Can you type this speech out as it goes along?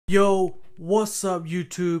Yo, what's up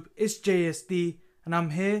YouTube? It's JSD and I'm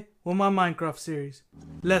here with my Minecraft series.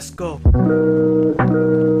 Let's go.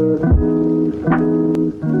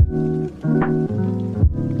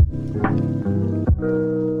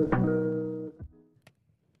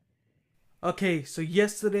 Okay, so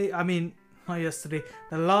the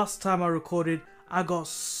last time I recorded, I got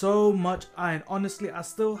so much iron. Honestly, I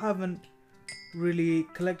still haven't really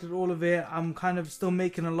collected all of it. I'm kind of still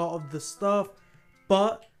making a lot of the stuff,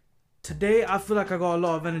 but today I feel like I got a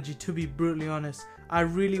lot of energy, to be brutally honest. I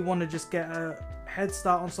really want to just get a head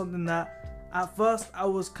start on something that at first I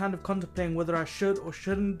was kind of contemplating whether I should or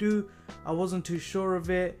shouldn't do. I wasn't too sure of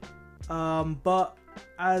it, but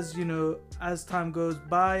as you know, as time goes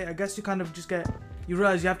by, I guess you kind of just you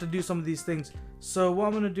realize you have to do some of these things. So what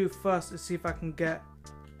I'm going to do first is see if I can get,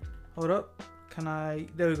 hold up,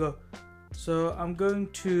 there we go. So I'm going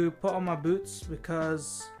to put on my boots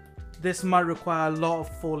because this might require a lot of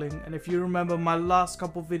falling, and if you remember my last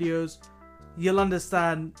couple videos, you'll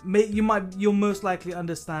understand. You'll most likely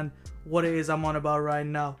understand what it is I'm on about right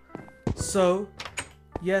now. So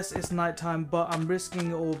yes, it's nighttime, but I'm risking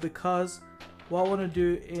it all because what I want to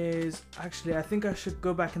do is actually, I think I should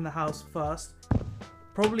go back in the house first.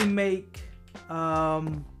 Probably make a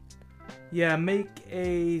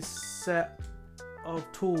set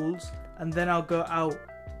of tools, and then I'll go out.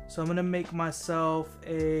 So I'm gonna make myself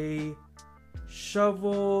a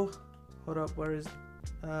shovel. Hold up, where is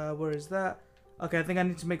that? Okay, I think I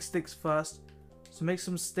need to make sticks first. So make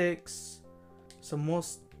some sticks, some more.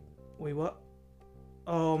 Wait, what?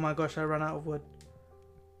 Oh my gosh, I ran out of wood.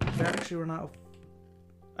 Did I actually run out of?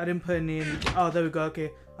 I didn't put any in. Oh, there we go.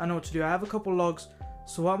 Okay, I know what to do. I have a couple logs.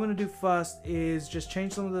 So what I'm gonna do first is just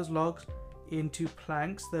change some of those logs into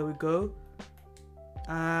planks. There we go.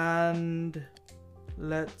 And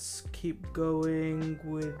let's keep going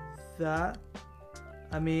with that.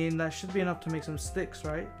 I mean, that should be enough to make some sticks,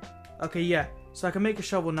 right? Okay, yeah. So I can make a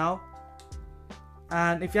shovel now.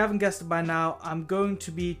 And if you haven't guessed it by now, I'm going to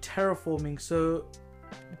be terraforming. So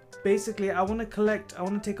basically, I want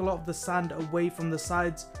to take a lot of the sand away from the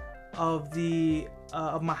sides of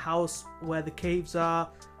my house where the caves are.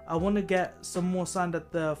 I want to get some more sand at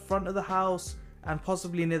the front of the house and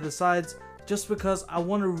possibly near the sides, just because I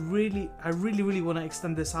really want to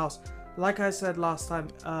extend this house. Like I said last time,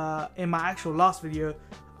 in my actual last video,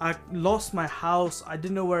 I lost my house. I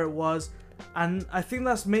didn't know where it was, and I think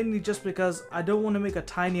that's mainly just because I don't want to make a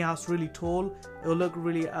tiny house really tall. It'll look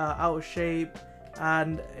really out of shape,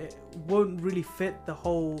 and it won't really fit the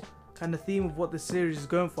whole kind of theme of what the series is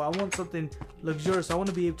going for. I want something luxurious. I want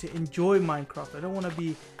to be able to enjoy Minecraft. I don't want to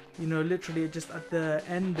be, literally just at the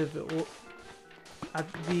end of it, or at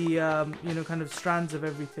the kind of strands of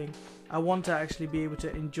everything. I want to actually be able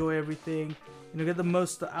to enjoy everything, get the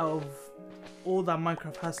most out of all that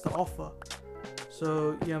Minecraft has to offer.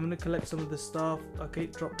 So yeah, I'm gonna collect some of this stuff. Okay,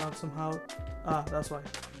 drop down somehow. That's why.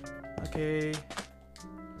 Okay,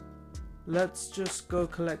 let's just go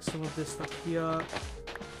collect some of this stuff here.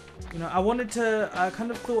 I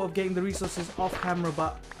kind of thought of getting the resources off camera,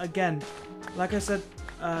 but again, like I said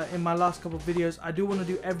in my last couple of videos, I do want to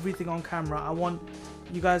do everything on camera. I want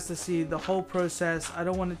you guys to see the whole process. I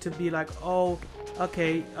don't want it to be like, oh,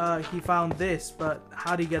 okay, he found this, but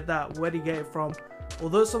how did he get that? Where did he get it from?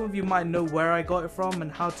 Although some of you might know where I got it from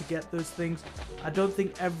and how to get those things, I don't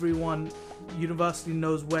think everyone universally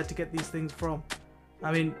knows where to get these things from.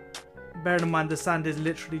 I mean, bearing in mind the sand is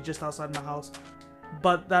literally just outside my house.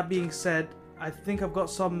 But that being said, I think I've got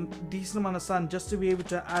some decent amount of sand just to be able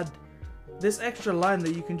to add this extra line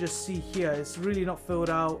that you can just see here. It's really not filled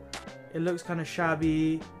out. It looks kind of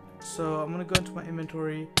shabby. So I'm going to go into my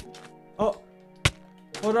inventory. Oh,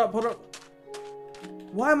 hold up.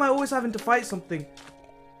 Why am I always having to fight something?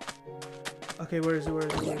 Okay, where is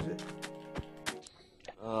it?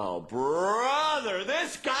 Oh, brother,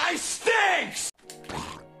 this guy stinks!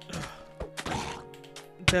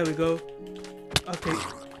 There we go. Okay.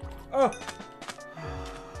 Oh!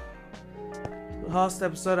 Last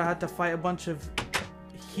episode I had to fight a bunch of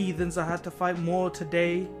heathens. I had to fight more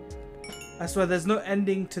today. I swear there's no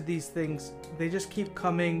ending to these things. They just keep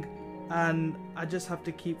coming and I just have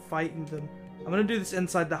to keep fighting them. I'm gonna do this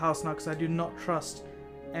inside the house now because I do not trust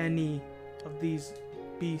any of these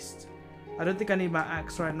beasts. I don't think I need my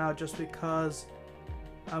axe right now just because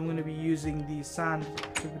I'm gonna be using the sand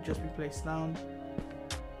to just be placed down.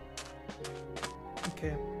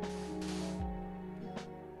 Okay.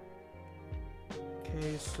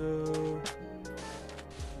 Okay, so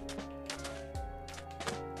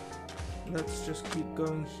let's just keep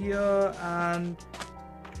going here, and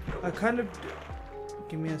I kind of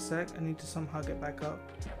give me a sec. I need to somehow get back up.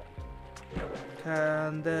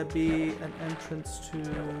 Can there be an entrance to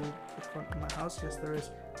the front of my house? Yes, there is.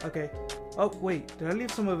 Okay. Oh, wait. Did I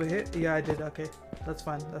leave some over here? Yeah, I did. Okay. That's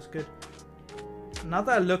fine. That's good. Now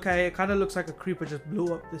that I look at it, it kind of looks like a creeper just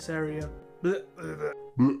blew up this area.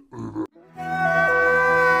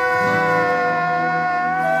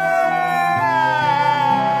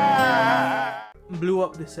 Blew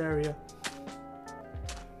up this area.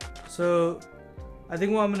 So I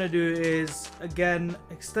think what I'm gonna do is again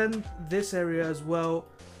extend this area as well,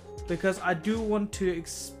 because I do want to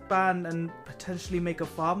expand and potentially make a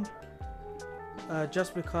farm,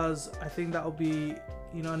 just because I think that will be,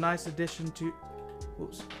 you know, a nice addition to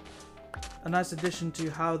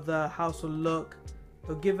how the house will look.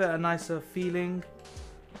 It'll give it a nicer feeling.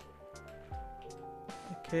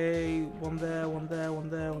 Okay, one there, one there, one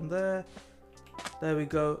there, one there. There we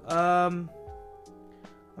go.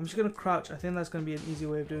 I'm just gonna crouch. I think that's gonna be an easy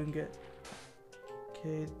way of doing it.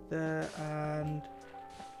 Okay, there, and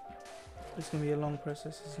it's gonna be a long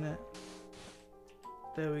process, isn't it?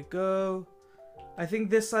 There we go. I think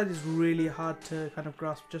this side is really hard to kind of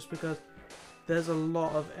grasp, just because there's a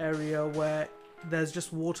lot of area where there's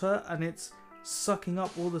just water and it's sucking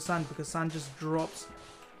up all the sand, because sand just drops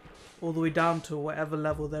all the way down to whatever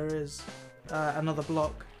level there is, another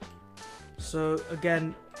block. So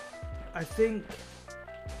again, I think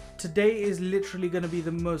today is literally going to be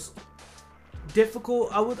the most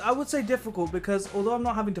difficult. I would say difficult, because although I'm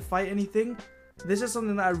not having to fight anything, this is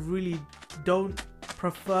something that I really don't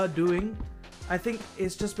prefer doing. I think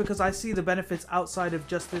it's just because I see the benefits outside of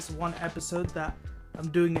just this one episode that I'm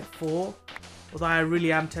doing it for. Although I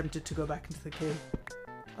really am tempted to go back into the cave.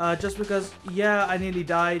 Just because, yeah, I nearly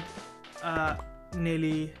died. I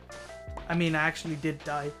actually did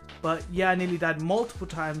die. But yeah, I nearly died multiple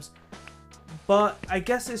times. But I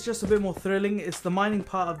guess it's just a bit more thrilling. It's the mining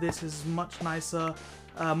part of this is much nicer.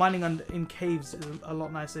 Mining in caves is a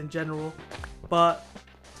lot nicer in general. But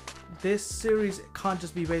this series can't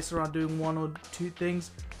just be based around doing one or two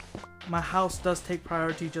things. My house does take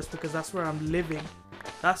priority, just because that's where I'm living.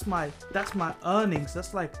 That's my earnings.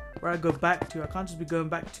 That's like where I go back to. I can't just be going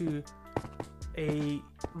back to a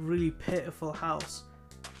really pitiful house.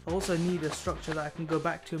 I also need a structure that I can go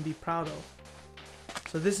back to and be proud of.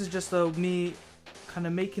 So this is just me kind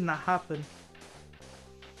of making that happen.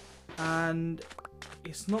 And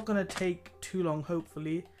it's not going to take too long,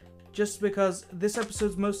 hopefully. Just because this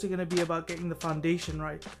episode's mostly going to be about getting the foundation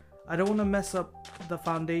right. I don't want to mess up the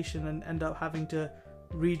foundation and end up having to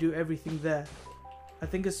redo everything there. I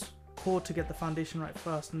think it's core to get the foundation right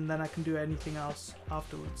first, and then I can do anything else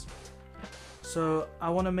afterwards. So I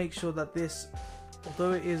want to make sure that this,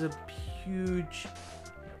 although it is a huge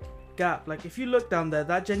gap, like if you look down there,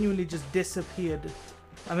 that genuinely just disappeared.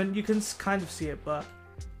 I mean, you can kind of see it, but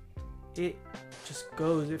it just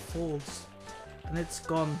goes, it falls, and it's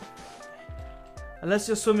gone. Unless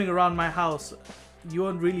you're swimming around my house, you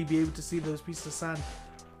won't really be able to see those pieces of sand.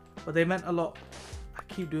 But they meant a lot. I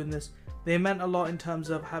keep doing this. They meant a lot in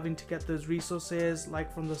terms of having to get those resources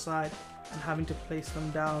like from the side and having to place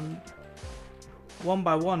them down one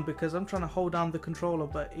by one, because I'm trying to hold down the controller,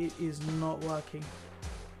 but it is not working.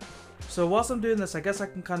 So whilst I'm doing this, I guess I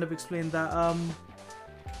can kind of explain that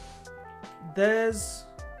there's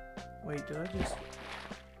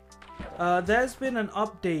been an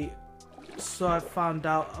update, so I found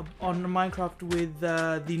out, on Minecraft with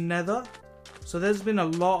the Nether. So there's been a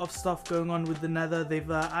lot of stuff going on with the Nether.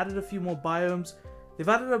 They've added a few more biomes. They've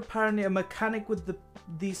added apparently a mechanic with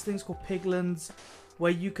these things called piglins,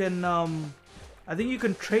 where you can I think you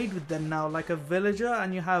can trade with them now, like a villager,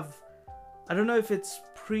 and you have, I don't know if it's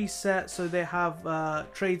preset, so they have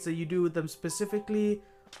trades that you do with them specifically,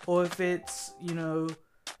 or if it's, you know,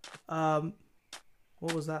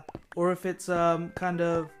 what was that? Or if it's kind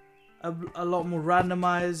of a lot more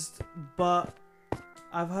randomized. But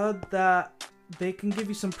I've heard that they can give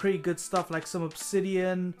you some pretty good stuff, like some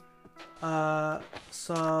obsidian,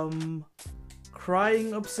 some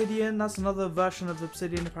crying obsidian. That's another version of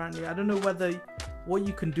obsidian apparently. I don't know what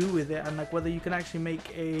you can do with it, and like whether you can actually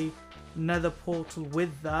make a nether portal with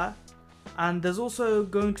that. And there's also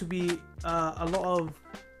going to be a lot of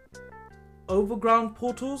overground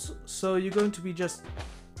portals, so you're going to be just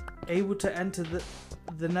able to enter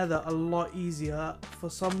the nether a lot easier. For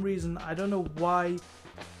some reason, I don't know why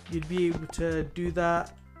you'd be able to do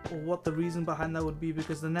that, or what the reason behind that would be,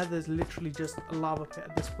 because the nether is literally just a lava pit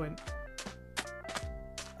at this point.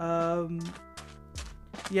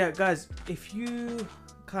 Yeah, guys, if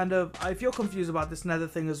you're confused about this nether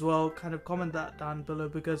thing as well, kind of comment that down below,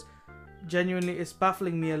 because genuinely it's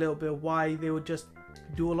baffling me a little bit why they would just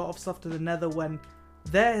do a lot of stuff to the nether when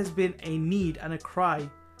there has been a need and a cry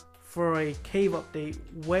for a cave update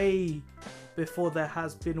way before there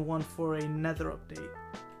has been one for a nether update.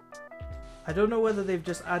 I don't know whether they've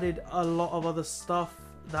just added a lot of other stuff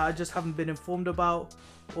that I just haven't been informed about,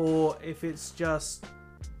 or if it's just,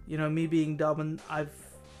 you know, me being dumb and I've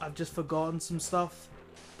just forgotten some stuff.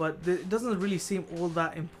 But it doesn't really seem all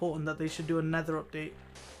that important that they should do a nether update.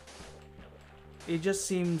 It just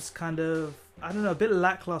seems kind of, I don't know, a bit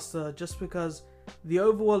lackluster, just because the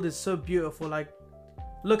overworld is so beautiful. Like,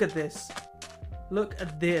 look at this. Look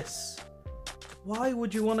at this. Why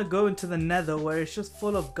would you want to go into the nether where it's just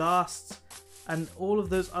full of ghasts and all of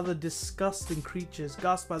those other disgusting creatures?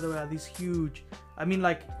 Ghasts, by the way, are these huge, I mean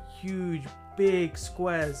like huge, big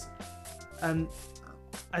squares. And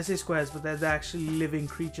I say squares, but they're actually living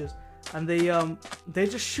creatures. And they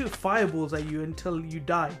just shoot fireballs at you until you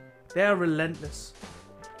die. They are relentless.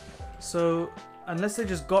 So unless they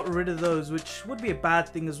just got rid of those, which would be a bad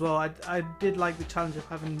thing as well. I did like the challenge of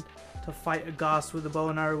having to fight a ghast with a bow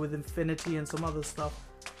and arrow with infinity and some other stuff.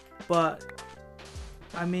 But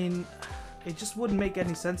I mean, it just wouldn't make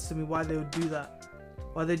any sense to me why they would do that.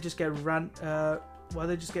 Why they just get why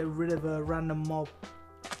they just get rid of a random mob.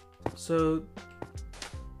 So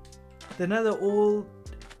the nether, all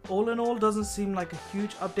in all, doesn't seem like a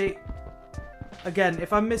huge update. Again,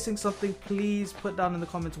 if I'm missing something, please put down in the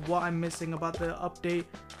comments what I'm missing about the update.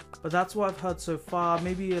 But that's what I've heard so far.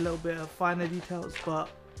 Maybe a little bit of finer details, but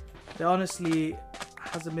there honestly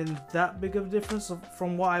hasn't been that big of a difference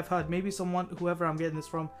from what I've heard. Maybe someone, whoever I'm getting this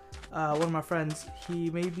from, one of my friends,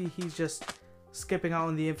 he's just skipping out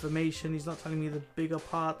on the information. He's not telling me the bigger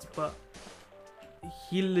parts, but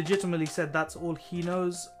he legitimately said that's all he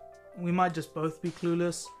knows. We might just both be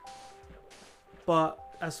clueless. But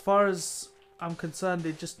as far as I'm concerned,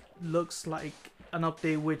 it just looks like an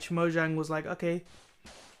update which Mojang was like, okay,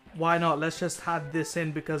 why not? Let's just add this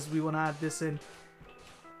in because we want to add this in.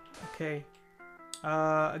 Okay.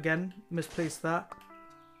 Again, misplaced that.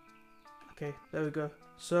 Okay, there we go.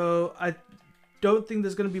 So I don't think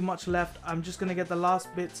there's going to be much left. I'm just going to get the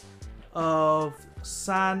last bits of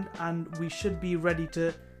sand and we should be ready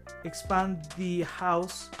to expand the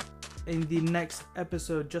house in the next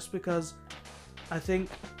episode, just because I think,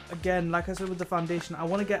 again, like I said with the foundation, I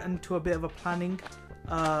want to get into a bit of a planning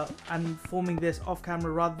and forming this off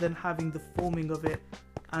camera rather than having the forming of it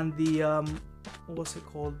and the what's it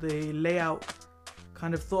called, the layout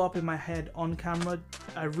kind of thought up in my head on camera.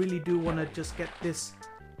 I really do want to just get this.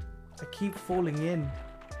 I keep falling in.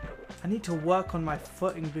 I need to work on my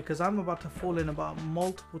footing because I'm about to fall in about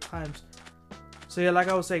multiple times. So yeah, like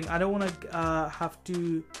I was saying, I don't want to have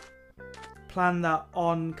to plan that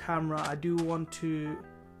on camera. I do want to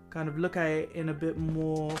kind of look at it in a bit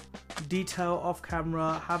more detail off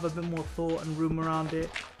camera, have a bit more thought and room around it,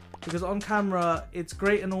 because on camera it's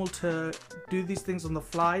great and all to do these things on the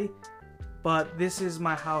fly, but this is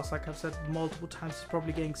my house. Like I've said multiple times, he's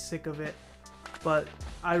probably getting sick of it, but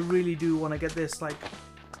I really do want to get this. Like,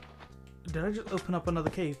 did I just open up another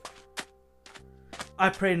cave? I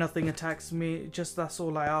pray nothing attacks me, just that's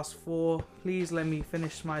all I ask for. Please let me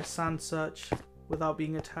finish my sand search without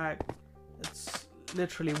being attacked. It's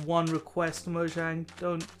literally one request, Mojang.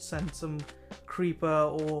 Don't send some creeper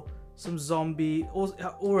or some zombie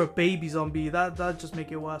or a baby zombie. That just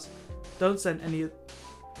make it worse. Don't send any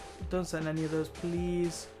of those,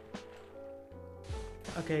 please.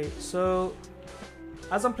 Okay, so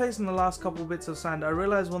as I'm placing the last couple bits of sand, I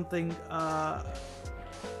realized one thing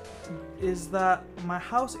is that my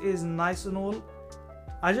house is nice and all.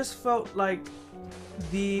 I just felt like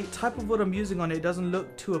the type of wood I'm using on it doesn't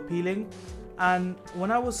look too appealing. And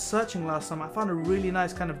when I was searching last time, I found a really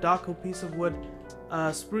nice kind of darker piece of wood,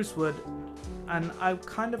 spruce wood, and I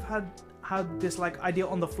kind of had this like idea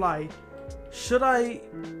on the fly. Should I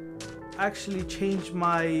actually change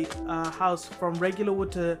my house from regular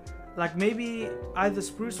wood to like maybe either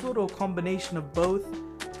spruce wood or combination of both?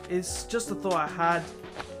 It's just a thought I had.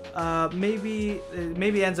 Maybe it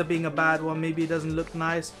ends up being a bad one, maybe it doesn't look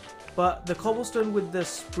nice, but the cobblestone with the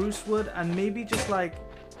spruce wood and maybe just like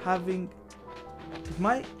having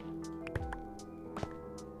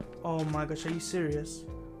oh my gosh, are you serious?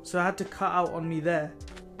 So I had to cut out on me there.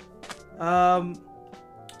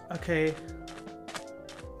 Okay,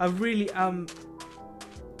 I'm really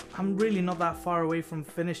not that far away from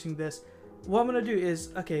finishing this. What I'm gonna do is,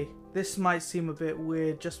 okay, this might seem a bit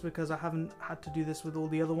weird just because I haven't had to do this with all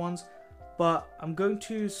the other ones, but I'm going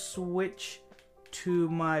to switch to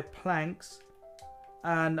my planks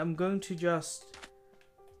and I'm going to just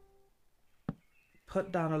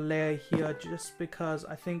put down a layer here just because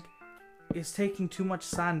I think it's taking too much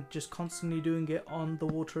sand just constantly doing it on the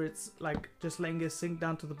water. It's like just letting it sink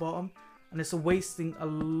down to the bottom. and it's wasting a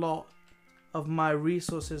lot of my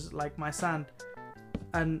resources, like my sand.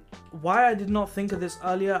 And why I did not think of this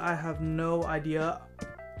earlier, I have no idea.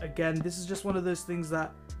 Again, this is just one of those things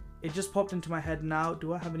that it just popped into my head now.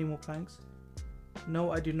 Do I have any more planks?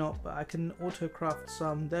 No, I do not, but I can auto craft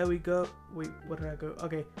some. There we go. Wait, where did I go?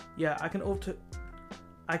 Okay, yeah, I can auto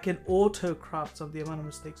craft some. The amount of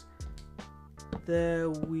mistakes. There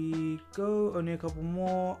we go. Only a couple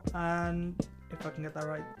more, and if I can get that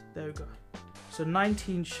right, there we go. So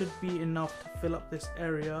 19 should be enough to fill up this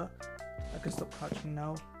area. I can stop crouching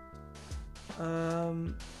now.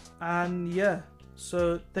 And yeah,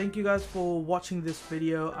 so thank you guys for watching this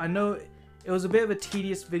video. I know it was a bit of a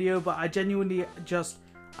tedious video, but I genuinely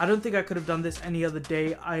I don't think I could have done this any other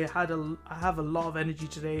day. I have a lot of energy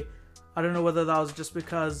today. I don't know whether that was just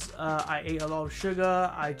because I ate a lot of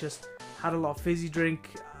sugar. I just had a lot of fizzy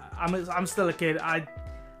drink. I'm still a kid. I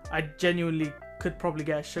genuinely could probably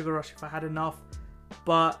get a sugar rush if I had enough,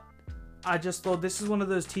 but I just thought this is one of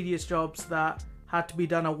those tedious jobs that had to be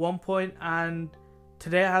done at one point, and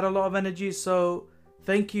today I had a lot of energy. So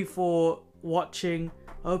thank you for watching.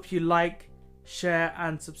 I hope you like, share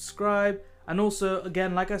and subscribe. And also,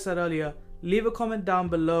 again, like I said earlier, leave a comment down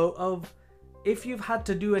below of if you've had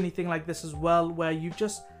to do anything like this as well, where you've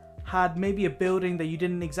just had maybe a building that you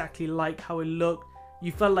didn't exactly like how it looked,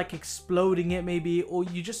 you felt like exploding it maybe, or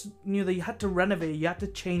you just knew that you had to renovate, you had to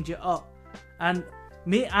change it up. And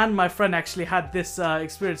me and my friend actually had this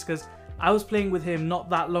experience, because I was playing with him not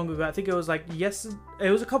that long ago. I think it was like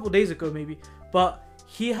it was a couple days ago maybe, but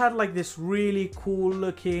he had like this really cool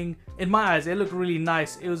looking, in my eyes it looked really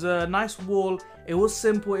nice. It was a nice wall. It was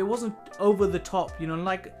simple. It wasn't over the top, you know,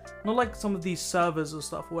 like not like some of these servers or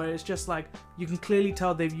stuff where it's just like you can clearly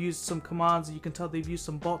tell they've used some commands, you can tell they've used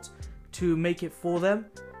some bots to make it for them.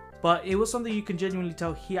 But it was something you can genuinely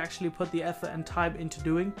tell he actually put the effort and time into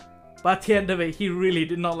doing. But at the end of it, he really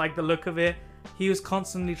did not like the look of it. He was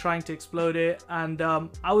constantly trying to explode it, and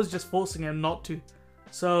I was just forcing him not to.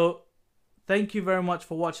 So thank you very much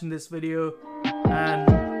for watching this video,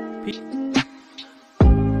 and peace.